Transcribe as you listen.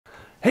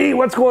Hey,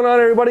 what's going on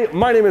everybody?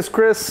 My name is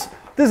Chris,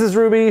 this is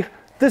Ruby,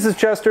 this is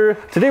Chester.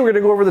 Today we're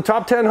gonna go over the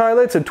top 10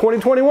 highlights of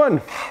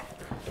 2021.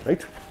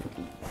 Right?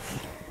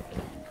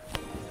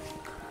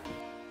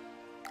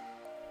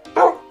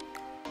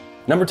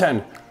 Number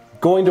 10,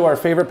 going to our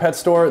favorite pet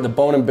store, the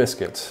Bone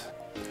Biscuit.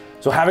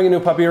 So having a new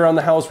puppy around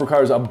the house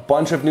requires a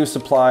bunch of new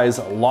supplies,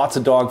 lots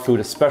of dog food,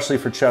 especially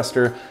for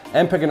Chester,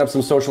 and picking up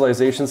some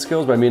socialization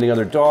skills by meeting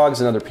other dogs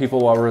and other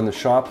people while we're in the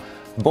shop.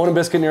 Bone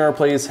Biscuit near our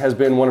place has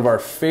been one of our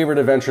favorite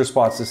adventure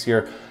spots this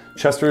year.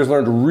 Chester has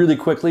learned really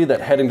quickly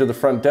that heading to the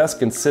front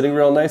desk and sitting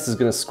real nice is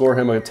going to score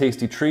him a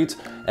tasty treat,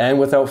 and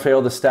without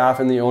fail, the staff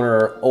and the owner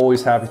are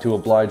always happy to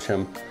oblige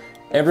him.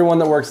 Everyone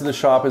that works at the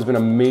shop has been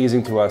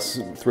amazing to us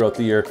throughout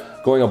the year,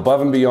 going above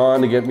and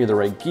beyond to get me the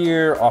right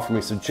gear, offer me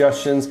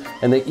suggestions,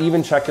 and they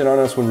even checked in on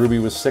us when Ruby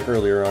was sick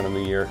earlier on in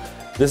the year.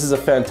 This is a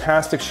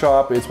fantastic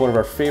shop, it's one of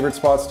our favorite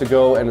spots to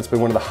go, and it's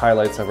been one of the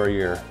highlights of our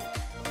year.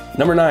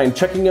 Number 9,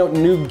 checking out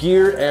new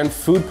gear and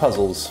food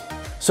puzzles.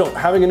 So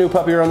having a new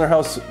puppy around their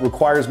house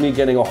requires me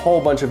getting a whole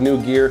bunch of new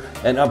gear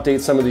and update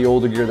some of the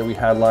older gear that we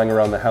had lying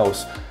around the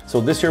house. So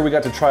this year we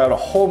got to try out a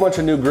whole bunch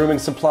of new grooming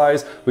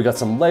supplies. We got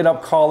some light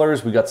up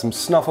collars, we got some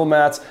snuffle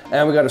mats,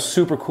 and we got a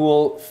super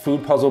cool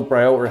food puzzle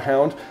Bryout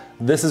Hound.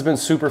 This has been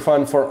super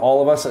fun for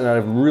all of us, and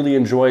I've really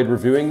enjoyed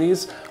reviewing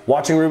these.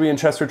 Watching Ruby and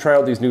Chester try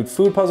out these new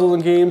food puzzles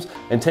and games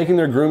and taking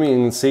their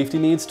grooming and safety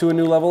needs to a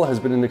new level has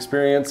been an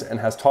experience and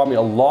has taught me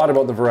a lot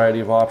about the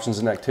variety of options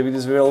and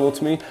activities available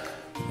to me.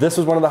 This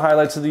was one of the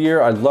highlights of the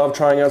year. I love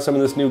trying out some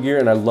of this new gear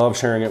and I love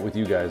sharing it with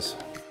you guys.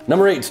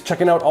 Number 8,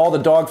 checking out all the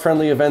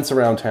dog-friendly events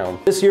around town.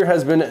 This year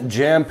has been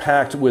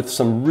jam-packed with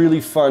some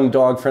really fun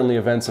dog-friendly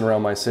events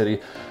around my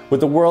city. With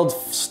the world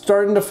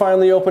starting to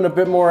finally open a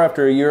bit more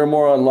after a year or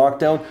more on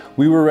lockdown,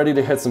 we were ready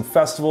to hit some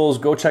festivals,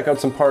 go check out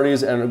some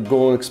parties, and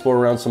go and explore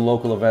around some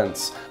local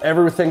events.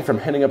 Everything from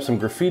hitting up some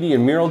graffiti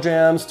and mural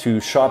jams,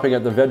 to shopping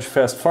at the Veg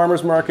Fest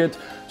Farmers Market,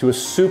 to a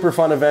super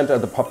fun event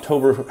at the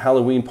Poptober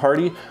Halloween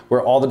party,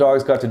 where all the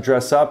dogs got to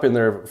dress up in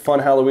their fun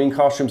Halloween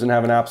costumes and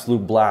have an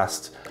absolute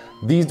blast.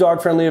 These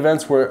dog-friendly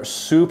events were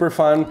super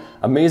fun,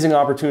 amazing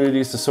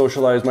opportunities to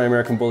socialize my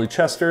American Bully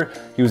Chester.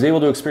 He was able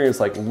to experience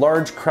like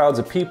large crowds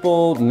of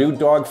people, new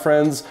dog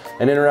friends,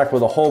 and interact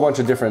with a whole bunch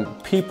of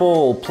different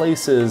people,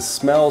 places,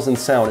 smells, and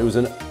sound. It was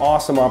an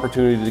awesome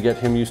opportunity to get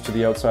him used to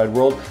the outside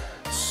world.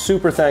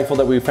 Super thankful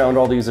that we found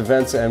all these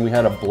events and we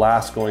had a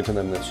blast going to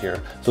them this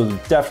year. So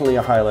definitely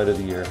a highlight of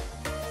the year.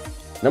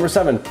 Number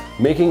 7,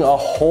 making a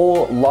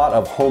whole lot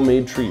of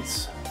homemade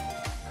treats.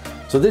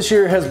 So this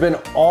year has been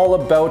all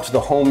about the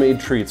homemade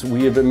treats.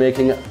 We have been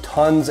making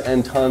tons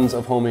and tons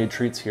of homemade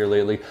treats here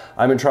lately.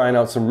 I've been trying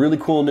out some really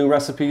cool new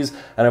recipes,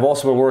 and I've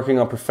also been working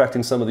on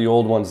perfecting some of the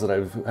old ones that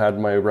I've had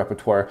in my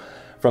repertoire.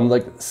 From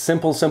like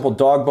simple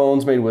dog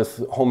bones made with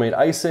homemade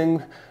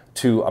icing,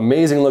 to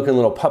amazing looking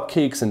little pup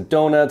cakes and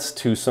donuts,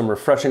 to some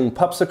refreshing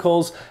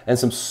pupsicles, and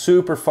some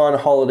super fun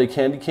holiday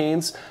candy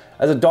canes.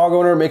 As a dog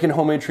owner, making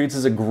homemade treats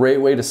is a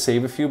great way to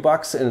save a few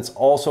bucks, and it's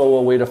also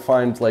a way to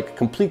find like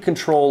complete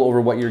control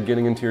over what you're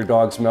getting into your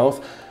dog's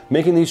mouth.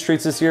 Making these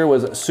treats this year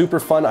was super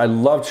fun. I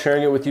loved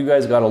sharing it with you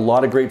guys. Got a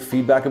lot of great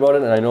feedback about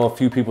it, and I know a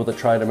few people that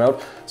tried them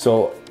out.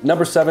 So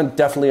number 7,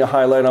 definitely a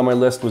highlight on my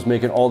list, was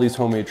making all these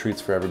homemade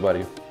treats for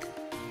everybody.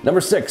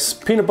 Number 6,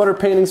 peanut butter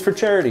paintings for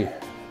charity.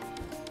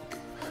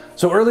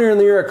 So earlier in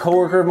the year, a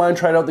coworker of mine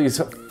tried out these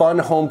fun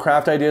home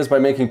craft ideas by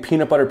making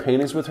peanut butter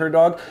paintings with her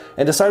dog,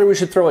 and decided we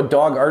should throw a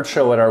dog art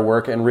show at our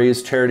work and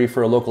raise charity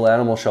for a local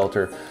animal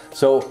shelter.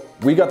 So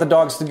we got the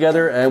dogs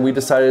together and we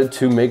decided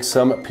to make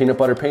some peanut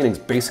butter paintings.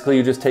 Basically,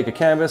 you just take a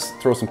canvas,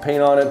 throw some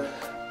paint on it,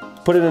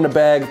 put it in a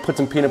bag, put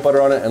some peanut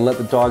butter on it, and let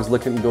the dogs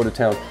lick it and go to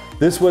town.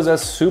 This was a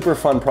super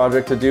fun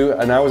project to do,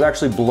 and I was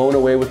actually blown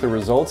away with the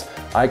results.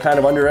 I kind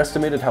of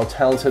underestimated how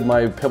talented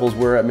my Pibbles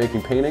were at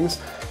making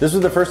paintings. This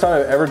was the first time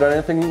I've ever done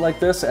anything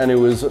like this, and it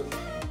was a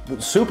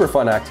super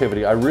fun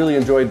activity. I really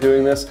enjoyed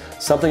doing this,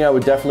 something I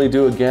would definitely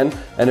do again.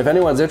 And if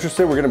anyone's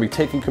interested, we're gonna be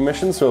taking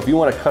commissions, so if you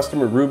want a custom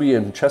Ruby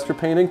and Chester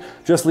painting,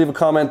 just leave a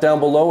comment down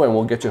below and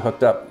we'll get you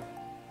hooked up.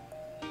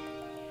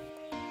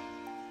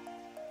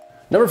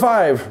 Number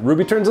 5,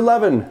 Ruby turns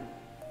 11.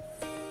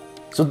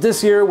 So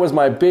this year was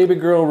my baby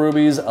girl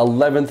Ruby's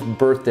 11th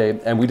birthday,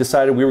 and we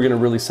decided we were gonna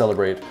really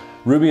celebrate.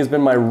 Ruby has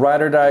been my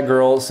ride or die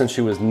girl since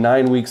she was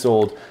 9 weeks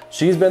old.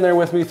 She's been there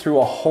with me through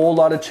a whole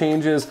lot of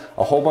changes,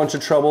 a whole bunch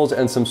of troubles,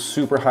 and some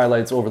super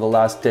highlights over the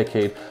last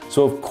decade.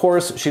 So of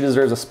course, she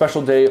deserves a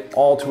special day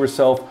all to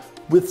herself,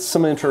 with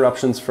some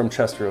interruptions from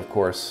Chester, of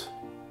course.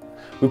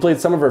 We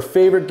played some of her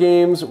favorite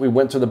games. We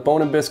went to the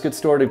Bone Biscuit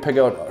store to pick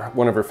out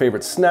one of her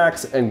favorite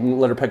snacks and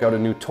let her pick out a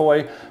new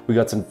toy. We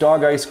got some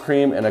dog ice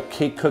cream and a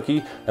cake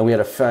cookie, and we had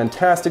a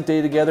fantastic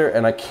day together,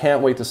 and I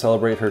can't wait to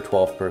celebrate her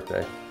 12th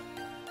birthday.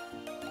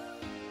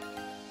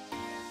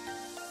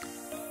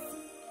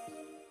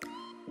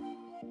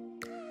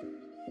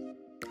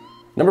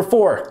 Number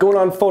 4, going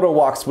on photo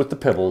walks with the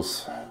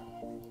Pibbles.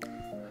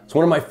 So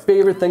one of my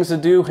favorite things to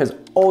do has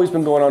always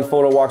been going on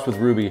photo walks with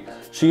Ruby.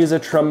 She is a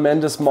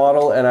tremendous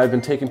model and I've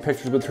been taking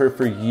pictures with her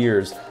for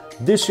years.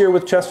 This year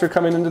with Chester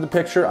coming into the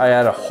picture, I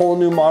had a whole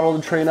new model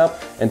to train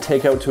up and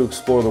take out to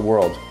explore the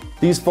world.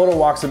 These photo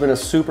walks have been a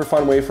super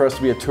fun way for us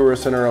to be a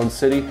tourist in our own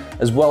city,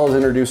 as well as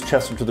introduce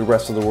Chester to the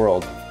rest of the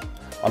world.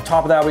 On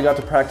top of that, we got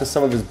to practice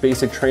some of his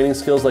basic training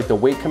skills like the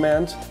weight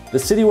command. The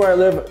city where I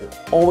live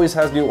always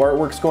has new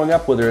artworks going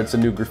up, whether it's a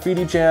new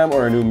graffiti jam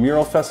or a new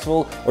mural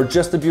festival, or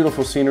just the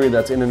beautiful scenery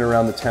that's in and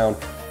around the town.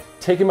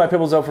 Taking my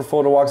Pibbles out for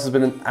photo walks has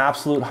been an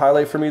absolute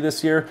highlight for me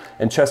this year,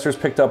 and Chester's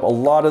picked up a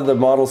lot of the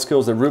model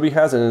skills that Ruby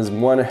has and is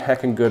one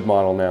heckin' good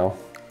model now.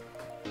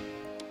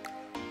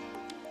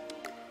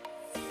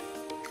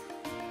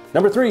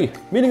 Number 3,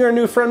 meeting our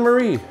new friend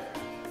Marie.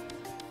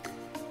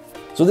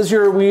 So this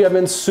year we have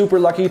been super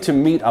lucky to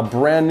meet a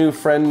brand new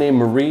friend named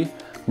Marie.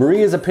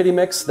 Marie is a pitty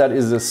mix that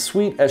is as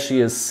sweet as she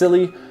is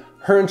silly.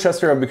 Her and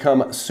Chester have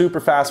become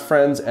super fast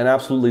friends and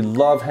absolutely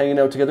love hanging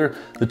out together.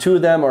 The two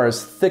of them are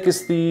as thick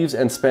as thieves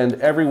and spend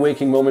every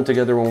waking moment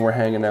together when we're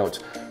hanging out.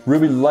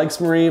 Ruby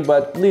likes Marie,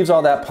 but leaves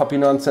all that puppy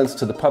nonsense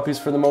to the puppies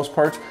for the most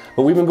part.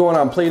 But we've been going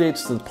on play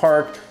dates to the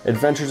park,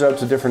 adventures out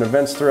to different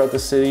events throughout the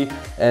city,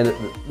 and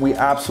we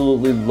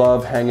absolutely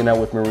love hanging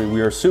out with Marie.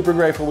 We are super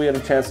grateful we had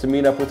a chance to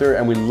meet up with her,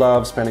 and we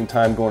love spending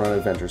time going on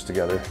adventures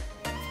together.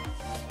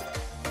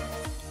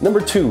 Number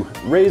 2,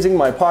 raising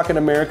my pocket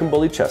American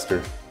Bully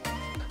Chester.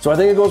 So I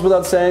think it goes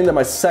without saying that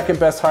my second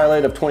best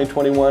highlight of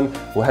 2021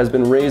 has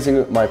been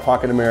raising my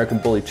pocket American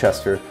Bully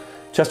Chester.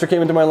 Chester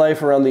came into my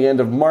life around the end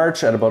of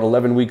March at about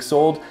 11 weeks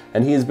old,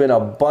 and he has been a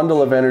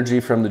bundle of energy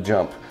from the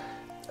jump.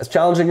 As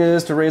challenging it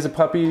is to raise a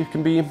puppy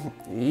can be,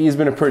 he's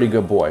been a pretty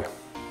good boy.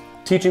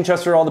 Teaching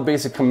Chester all the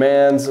basic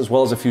commands as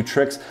well as a few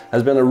tricks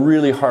has been a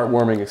really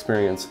heartwarming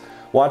experience.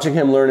 Watching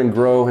him learn and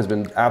grow has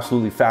been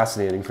absolutely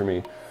fascinating for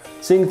me.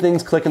 Seeing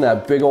things click in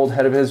that big old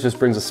head of his just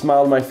brings a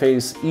smile to my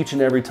face each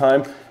and every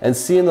time, and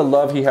seeing the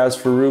love he has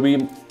for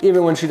Ruby,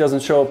 even when she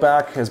doesn't show it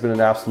back, has been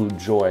an absolute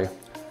joy.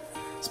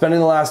 Spending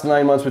the last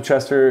 9 months with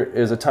Chester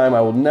is a time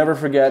I will never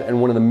forget, and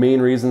one of the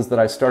main reasons that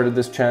I started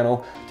this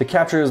channel, to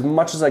capture as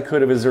much as I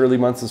could of his early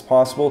months as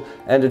possible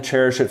and to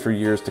cherish it for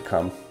years to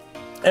come.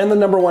 And the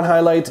number 1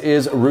 highlight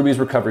is Ruby's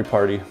recovery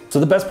party. So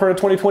the best part of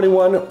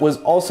 2021 was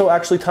also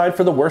actually tied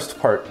for the worst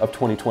part of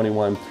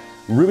 2021.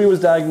 Ruby was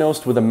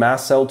diagnosed with a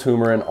mast cell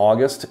tumor in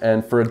August,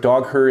 and for a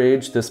dog her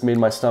age, this made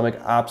my stomach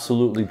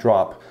absolutely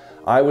drop.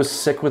 I was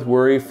sick with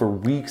worry for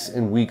weeks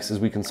and weeks as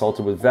we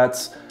consulted with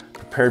vets,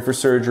 prepared for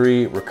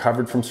surgery,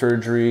 recovered from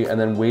surgery, and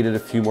then waited a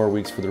few more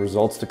weeks for the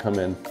results to come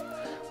in.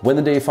 When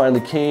the day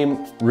finally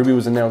came, Ruby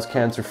was announced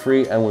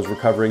cancer-free and was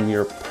recovering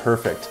near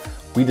perfect.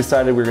 We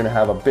decided we were going to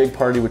have a big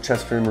party with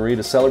Chester and Marie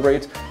to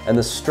celebrate, and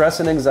the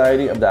stress and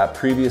anxiety of that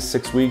previous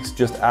 6 weeks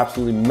just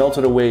absolutely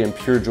melted away in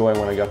pure joy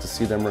when I got to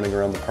see them running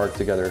around the park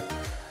together.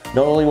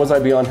 Not only was I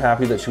beyond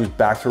happy that she was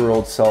back to her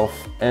old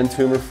self and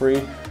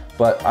tumor-free,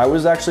 but I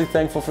was actually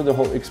thankful for the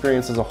whole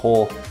experience as a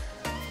whole.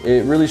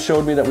 It really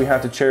showed me that we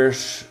have to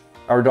cherish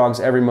our dogs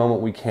every moment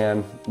we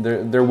can.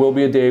 There will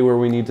be a day where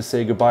we need to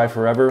say goodbye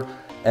forever,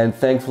 and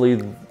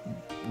thankfully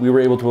we were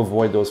able to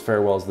avoid those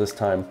farewells this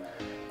time.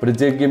 But it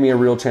did give me a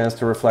real chance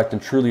to reflect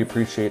and truly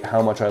appreciate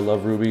how much I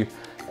love Ruby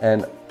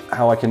and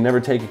how I can never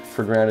take it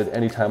for granted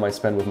any time I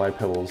spend with my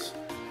Pibbles.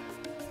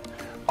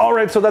 All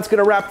right, so that's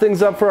gonna wrap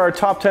things up for our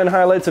top 10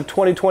 highlights of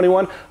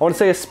 2021. I wanna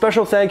say a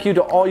special thank you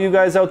to all you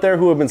guys out there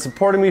who have been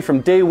supporting me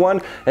from day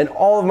one, and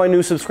all of my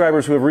new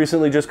subscribers who have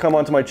recently just come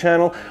onto my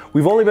channel.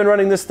 We've only been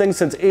running this thing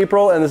since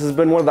April, and this has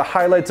been one of the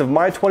highlights of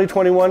my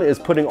 2021 is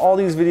putting all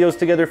these videos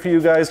together for you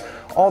guys,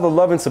 all the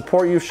love and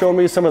support you've shown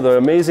me, some of the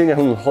amazing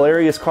and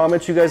hilarious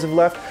comments you guys have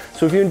left.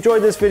 So if you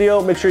enjoyed this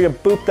video, make sure you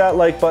boop that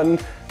like button.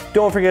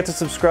 Don't forget to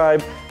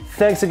subscribe.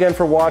 Thanks again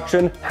for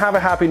watching. Have a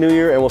happy new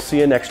year, and we'll see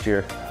you next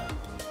year.